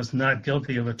jury found us not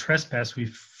guilty of a trespass we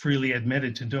freely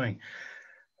admitted to doing.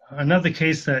 Another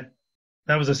case that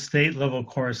was a state level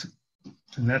course,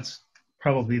 and that's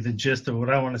probably the gist of what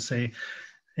I want to say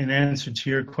in answer to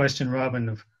your question, Robin,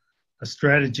 of a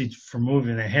strategy for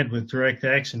moving ahead with direct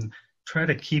action. Try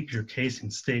to keep your case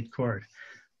in state court.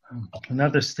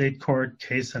 Another state court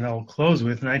case that I'll close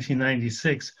with,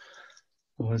 1996,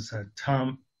 was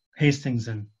Tom Hastings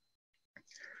and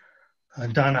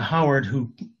Donna Howard,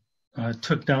 who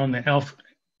took down the ELF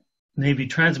Navy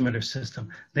transmitter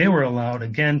system. They were allowed,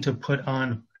 again, to put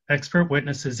on expert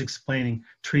witnesses explaining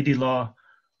treaty law,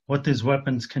 what these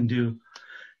weapons can do,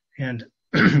 and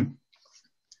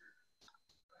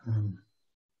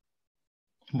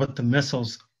what the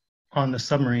missiles on the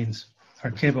submarines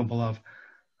are capable of.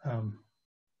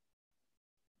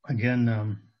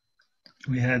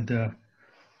 we had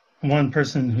one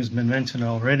person who's been mentioned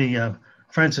already,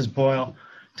 Francis Boyle,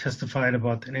 testified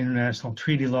about the international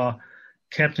treaty law.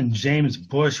 Captain James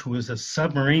Bush, who was a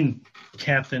submarine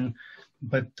captain,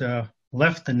 but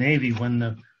left the Navy when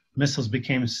the missiles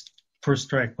became first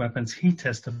strike weapons, he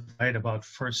testified about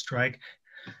first strike.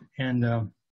 And a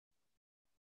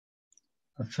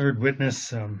third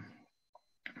witness,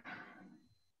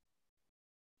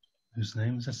 whose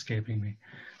name is escaping me.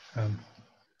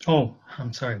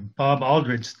 I'm sorry, Bob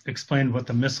Aldridge explained what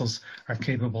the missiles are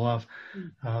capable of.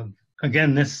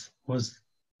 Again, this was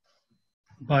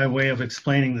by way of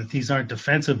explaining that these aren't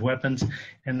defensive weapons,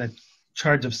 and the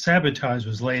charge of sabotage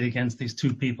was laid against these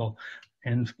two people.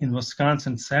 And in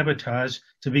Wisconsin, sabotage,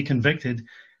 to be convicted,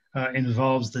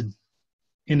 involves the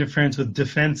interference with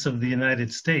defense of the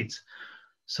United States.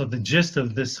 So the gist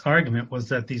of this argument was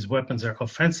that these weapons are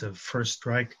offensive, first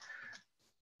strike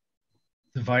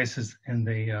devices, and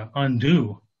they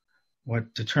undo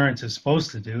what deterrence is supposed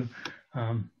to do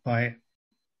by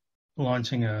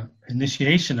launching an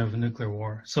initiation of a nuclear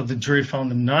war. So the jury found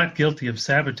them not guilty of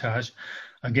sabotage,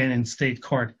 again in state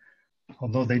court,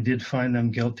 although they did find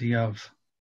them guilty of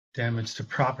damage to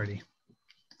property.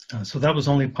 So that was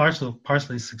only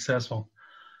partially successful.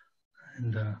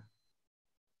 And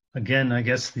again, I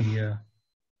guess the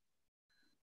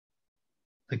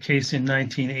case in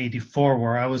 1984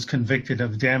 where I was convicted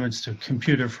of damage to a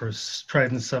computer for a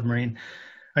Trident submarine,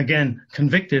 again,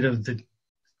 convicted of the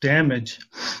damage,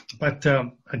 but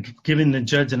giving the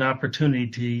judge an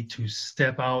opportunity to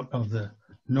step out of the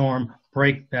norm,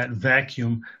 break that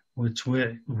vacuum with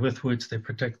which they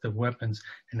protect the weapons.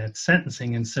 And at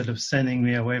sentencing, instead of sending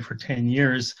me away for 10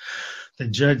 years, the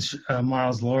judge,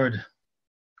 Miles Lloyd,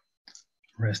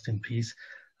 rest in peace,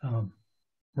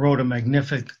 wrote a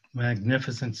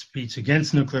magnificent speech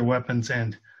against nuclear weapons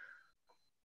and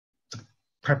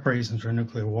preparations for a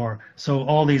nuclear war. So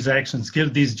all these actions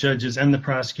give these judges and the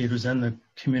prosecutors and the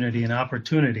community an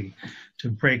opportunity to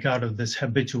break out of this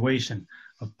habituation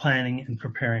of planning and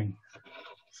preparing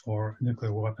for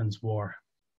nuclear weapons war.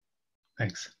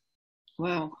 Thanks.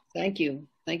 Wow, thank you.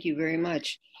 Thank you very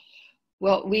much.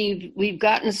 Well, we've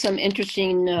gotten some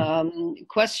interesting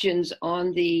questions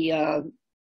on the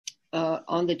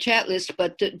chat list,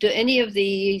 but do any of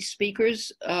the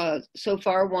speakers so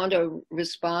far want to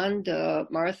respond,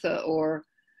 Martha or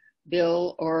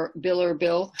Bill or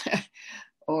Bill,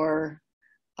 or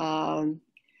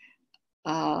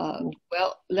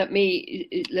well, let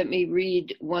me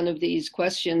read one of these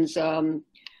questions.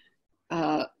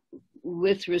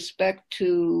 With respect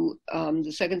to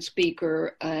the second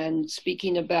speaker and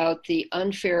speaking about the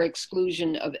unfair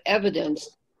exclusion of evidence,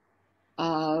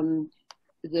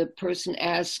 the person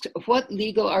asked, what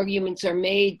legal arguments are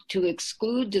made to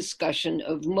exclude discussion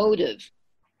of motive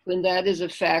when that is a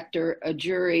factor a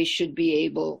jury should be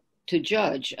able to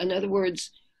judge? In other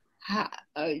words,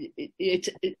 I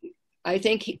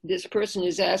think this person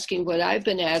is asking what I've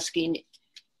been asking,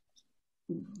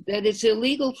 that it's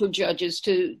illegal for judges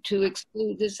to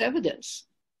exclude this evidence,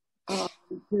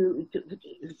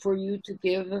 for you to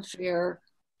give a fair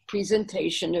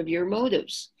presentation of your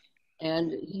motives.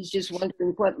 And he's just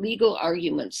wondering what legal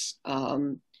arguments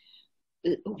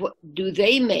what do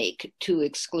they make to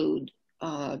exclude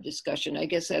discussion? I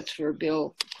guess that's for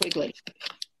Bill Quigley.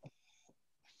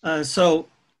 So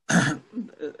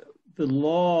the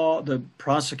law, the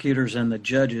prosecutors and the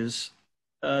judges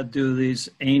do these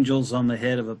angels on the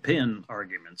head of a pin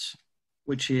arguments,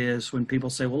 which is when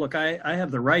people say, well, look, I have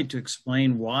the right to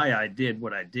explain why I did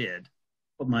what I did,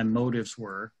 what my motives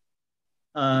were.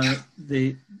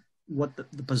 What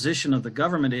the position of the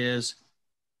government is,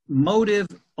 motive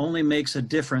only makes a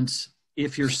difference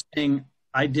if you're saying,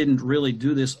 I didn't really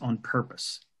do this on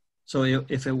purpose. So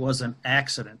if it was an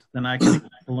accident, then I can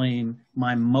explain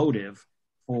my motive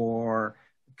for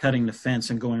cutting the fence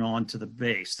and going on to the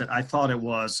base, that I thought it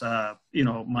was,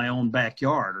 my own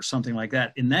backyard or something like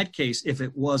that. In that case, if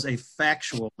it was a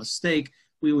factual mistake,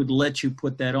 we would let you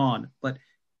put that on. But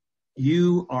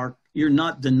you're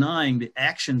not denying the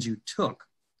actions you took.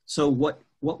 So what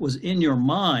was in your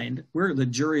mind, the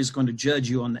jury is going to judge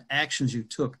you on the actions you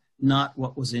took, not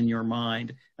what was in your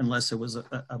mind, unless it was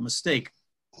a mistake.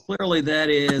 Clearly, that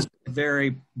is a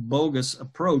very bogus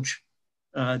approach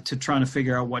to trying to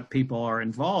figure out what people are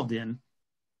involved in.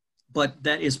 But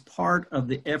that is part of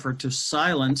the effort to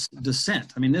silence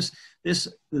dissent. I mean,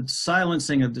 the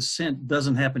silencing of dissent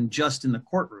doesn't happen just in the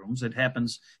courtrooms. It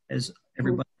happens, as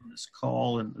everybody on this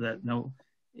call and that know,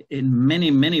 in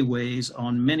many, many ways,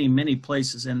 on many, many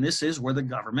places. And this is where the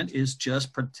government is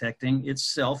just protecting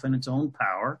itself and its own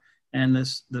power and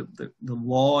the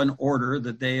law and order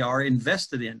that they are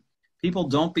invested in. People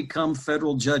don't become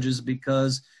federal judges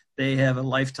because they have a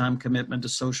lifetime commitment to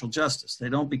social justice. They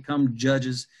don't become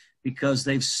judges because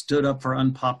they've stood up for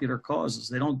unpopular causes.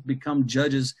 They don't become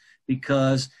judges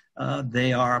because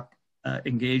they are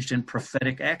engaged in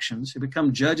prophetic actions. You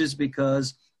become judges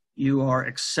because you are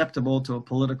acceptable to a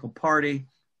political party.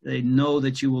 They know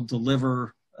that you will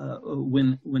deliver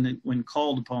when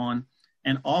called upon.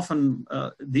 And often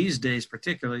these days,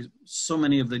 particularly, so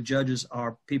many of the judges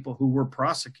are people who were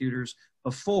prosecutors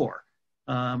before.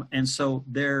 And so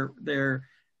their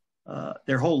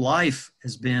whole life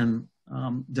has been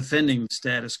defending the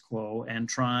status quo and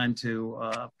trying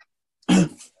to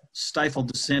stifle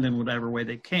dissent in whatever way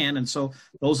they can. And so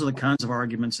those are the kinds of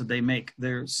arguments that they make.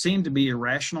 There seem to be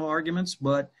irrational arguments,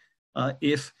 but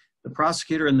if the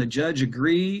prosecutor and the judge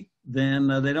agree, then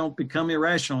they don't become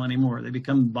irrational anymore. They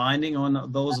become binding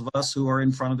on those of us who are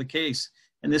in front of the case.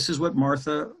 And this is what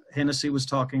Martha Hennessy was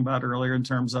talking about earlier in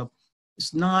terms of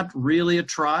it's not really a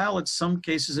trial. In some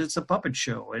cases, it's a puppet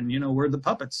show. And, you know, we're the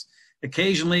puppets.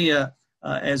 Occasionally,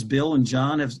 as Bill and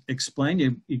John have explained,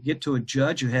 you get to a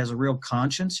judge who has a real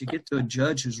conscience. You get to a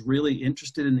judge who's really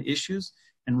interested in the issues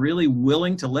and really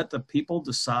willing to let the people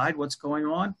decide what's going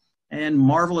on. And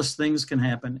marvelous things can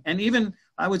happen. And even,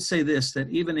 I would say this, that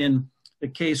even in the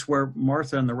case where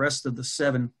Martha and the rest of the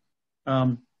seven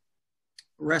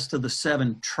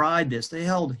tried this, they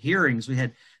held hearings. We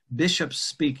had bishops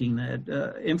speaking,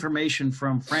 that information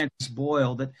from Francis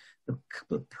Boyle, that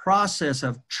the process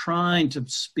of trying to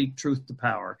speak truth to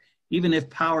power, even if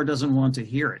power doesn't want to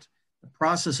hear it, the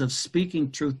process of speaking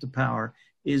truth to power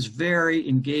is very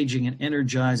engaging and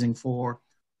energizing for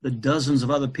the dozens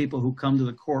of other people who come to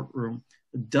the courtroom,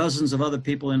 the dozens of other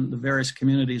people in the various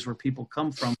communities where people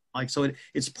come from. So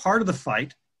it's part of the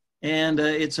fight, and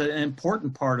it's an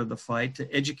important part of the fight to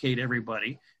educate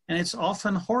everybody. And it's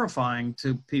often horrifying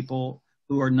to people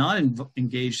who are not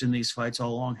engaged in these fights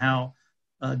all along how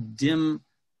dim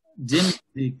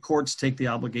the courts take the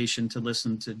obligation to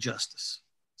listen to justice.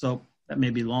 So that may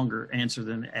be longer answer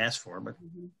than asked for, but.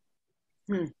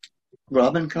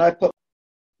 Robin, can I put?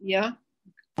 Yeah.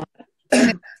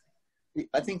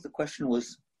 I think the question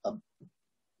was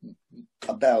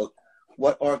about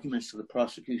what arguments do the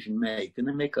prosecution make, and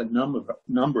they make a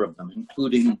number of them,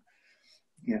 including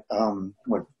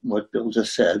what Bill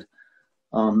just said.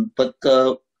 But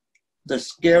the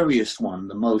scariest one,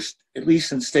 the most, at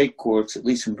least in state courts, at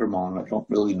least in Vermont, I don't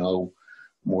really know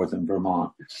more than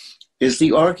Vermont, is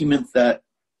the argument that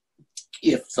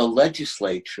if the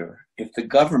legislature, if the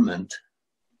government,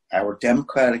 our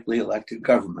democratically elected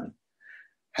government,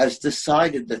 has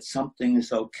decided that something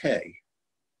is okay,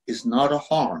 is not a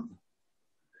harm,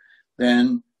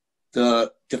 then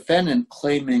the defendant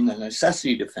claiming a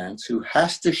necessity defense, who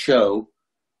has to show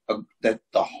that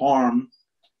the harm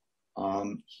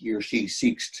he or she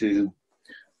seeks to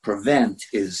prevent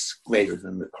is greater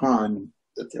than the crime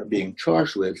that they're being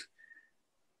charged with,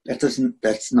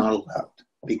 that's not allowed,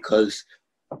 because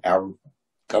our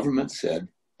government said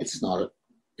it's not a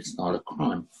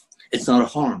crime, it's not a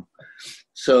harm.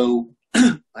 So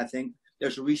I think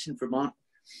there's a recent Vermont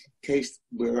case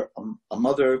where a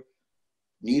mother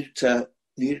needed to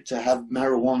have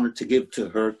marijuana to give to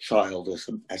her child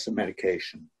as a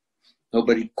medication.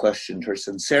 Nobody questioned her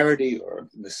sincerity or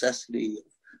necessity,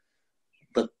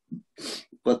 but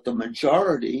the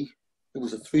majority, it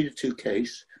was a 3-2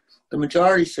 case, the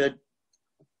majority said,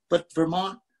 but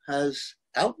Vermont has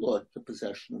outlawed the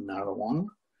possession of marijuana,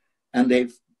 and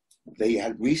they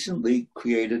had recently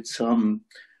created some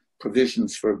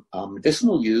provisions for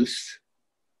medicinal use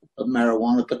of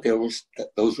marijuana, but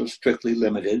those were strictly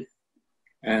limited,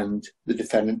 and the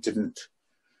defendant didn't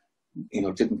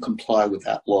comply with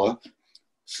that law.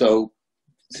 So,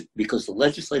 because the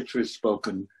legislature has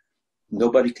spoken,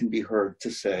 nobody can be heard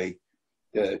to say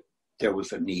that there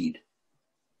was a need.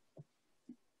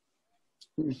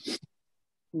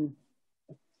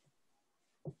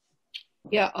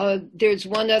 Yeah, there's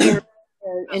one other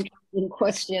interesting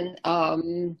question.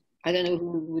 I don't know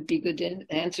who would be good to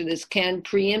answer this. Can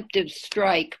preemptive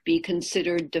strike be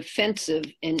considered defensive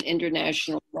in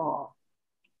international law?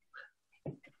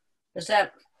 Is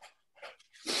that?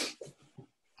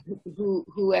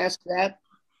 Who asked that?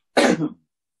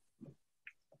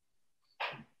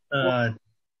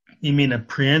 You mean a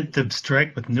preemptive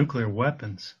strike with nuclear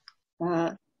weapons?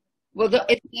 Well,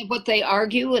 it's what they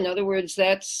argue. In other words,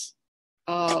 that's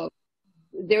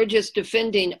they're just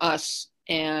defending us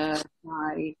and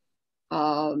by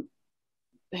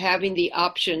having the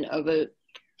option of a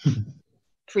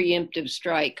preemptive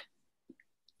strike.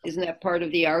 Isn't that part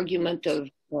of the argument of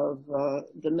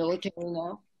the military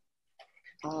now?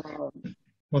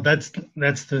 Well, that's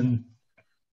the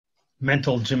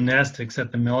mental gymnastics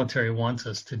that the military wants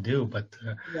us to do. But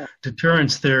the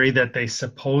deterrence theory that they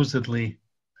supposedly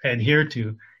adhere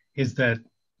to is that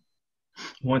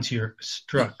once you're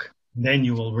struck, then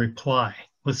you will reply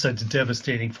with such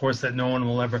devastating force that no one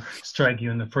will ever strike you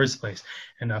in the first place.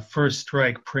 And a first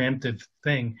strike preemptive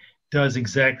thing does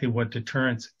exactly what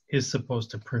deterrence is supposed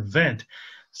to prevent.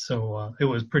 So it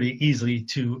was pretty easy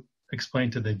to explain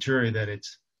to the jury that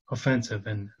it's offensive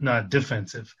and not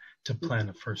defensive to plan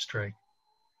a first strike.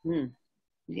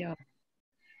 Yeah.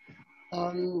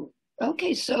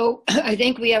 Okay, so I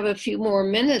think we have a few more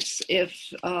minutes if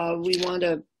we want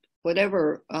to,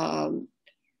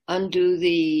 undo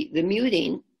the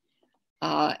muting,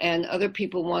 and other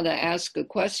people want to ask a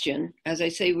question. As I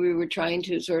say, we were trying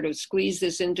to sort of squeeze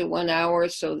this into 1 hour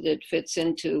so that it fits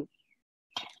into,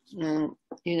 1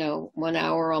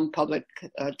 hour on public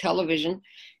television.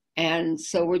 And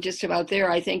so we're just about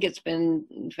there. I think it's been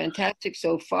fantastic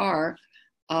so far.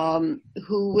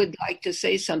 Who would like to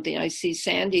say something? I see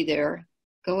Sandy there.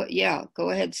 Go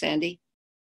ahead, Sandy.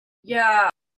 Yeah,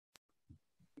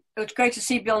 it was great to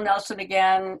see Bill Nelson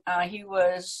again. He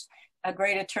was a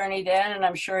great attorney then, and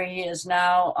I'm sure he is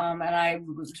now. And I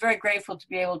was very grateful to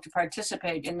be able to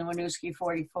participate in the Winooski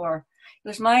 44. It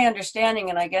was my understanding,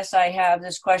 and I guess I have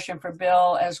this question for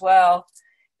Bill as well,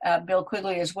 Bill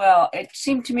Quigley as well. It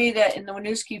seemed to me that in the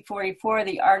Winooski 44,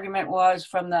 the argument was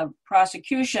from the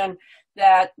prosecution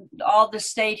that all the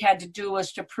state had to do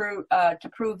was to prove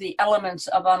the elements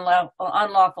of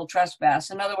unlawful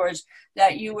trespass. In other words,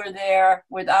 that you were there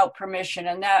without permission,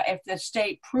 and that if the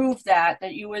state proved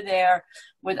that you were there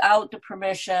without the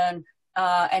permission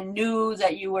and knew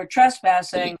that you were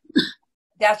trespassing,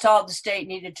 that's all the state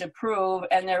needed to prove,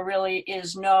 and there really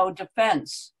is no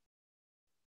defense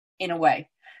in a way.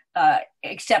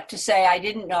 Except to say, I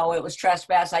didn't know it was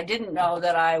trespass. I didn't know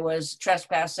that I was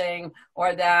trespassing,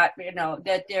 or that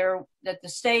that the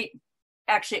state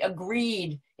actually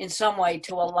agreed in some way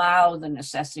to allow the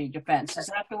necessity defense. Is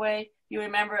that the way you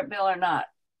remember it, Bill, or not?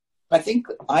 I think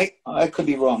I could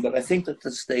be wrong, but I think that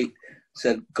the state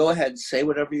said, "Go ahead, say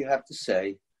whatever you have to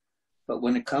say," but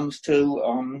when it comes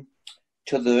to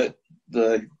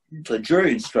the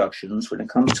jury instructions, when it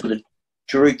comes to the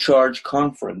jury charge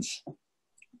conference,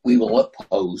 we will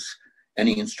oppose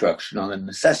any instruction on a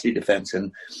necessity defense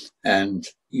and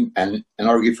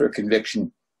argue for a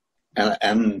conviction and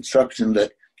an instruction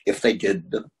that if they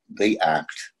did the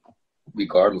act,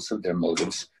 regardless of their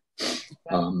motives,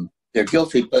 they're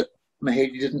guilty. But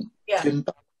Mahady didn't.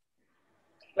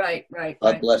 Right.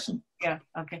 God bless him. Yeah.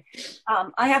 Okay.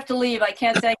 I have to leave. I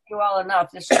can't thank you all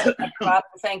enough. This is Rob.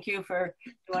 Thank you for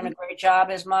doing a great job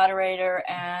as moderator.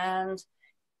 And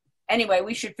anyway,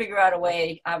 we should figure out a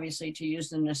way, obviously, to use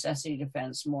the necessity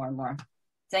defense more and more.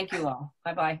 Thank you all.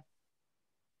 Bye-bye.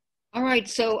 All right,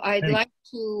 so I'd like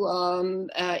to,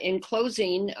 in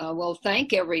closing,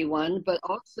 thank everyone, but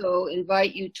also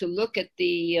invite you to look at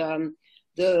the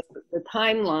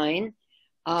timeline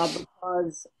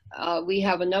because we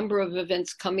have a number of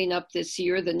events coming up this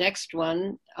year. The next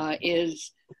one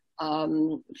is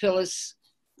Phyllis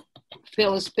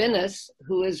Binnis,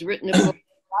 who has written a book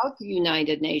about the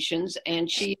United Nations, and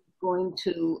she's going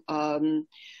to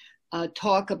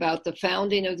talk about the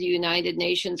founding of the United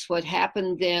Nations, what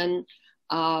happened then.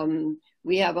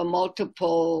 We have a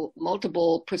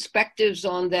multiple perspectives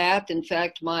on that. In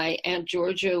fact, my Aunt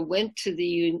Georgia went to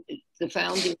the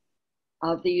founding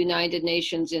of the United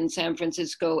Nations in San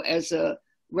Francisco as a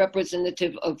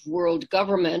representative of world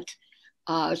government.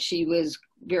 She was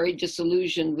very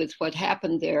disillusioned with what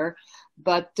happened there.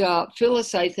 But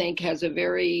Phyllis, I think, has a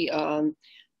very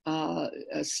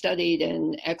studied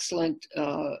and excellent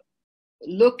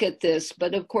look at this.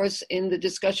 But of course, in the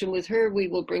discussion with her, we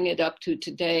will bring it up to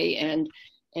today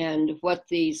and what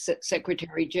the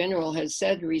Secretary General has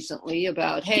said recently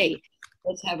about, hey,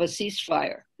 let's have a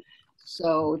ceasefire.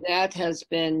 So that has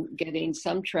been getting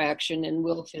some traction, and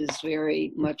WILPF is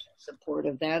very much in support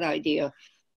of that idea.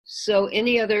 So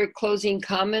any other closing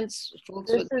comments,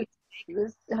 folks?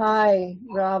 Hi,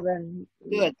 Robin.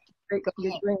 Good.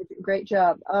 You're doing a great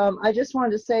job. I just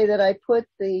wanted to say that I put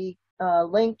the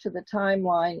link to the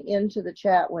timeline into the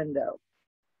chat window.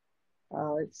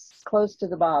 It's close to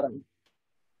the bottom.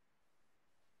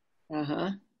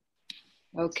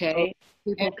 Okay.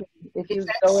 So people can, if you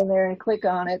go in there and click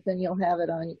on it, then you'll have it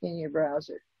in your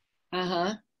browser.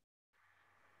 And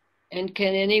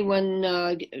can anyone,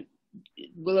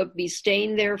 will it be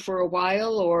staying there for a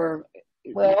while, or?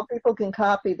 Well, people can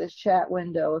copy this chat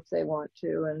window if they want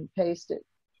to and paste it.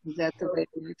 Is that the way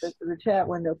it works? The chat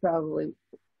window probably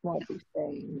won't be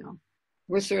staying, no.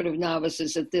 we're sort of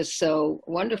novices at this, so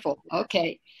wonderful.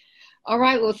 Okay. All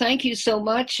right, well, thank you so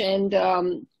much. And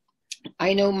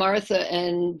I know Martha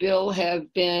and Bill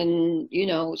have been, you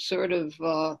know, sort of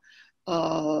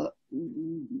on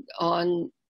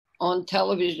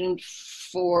television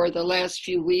for the last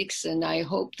few weeks, and I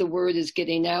hope the word is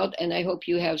getting out, and I hope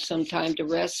you have some time to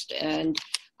rest, and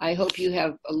I hope you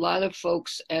have a lot of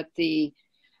folks at the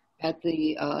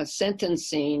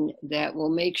sentencing that will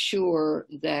make sure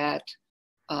that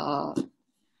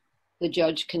the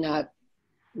judge cannot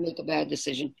make a bad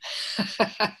decision.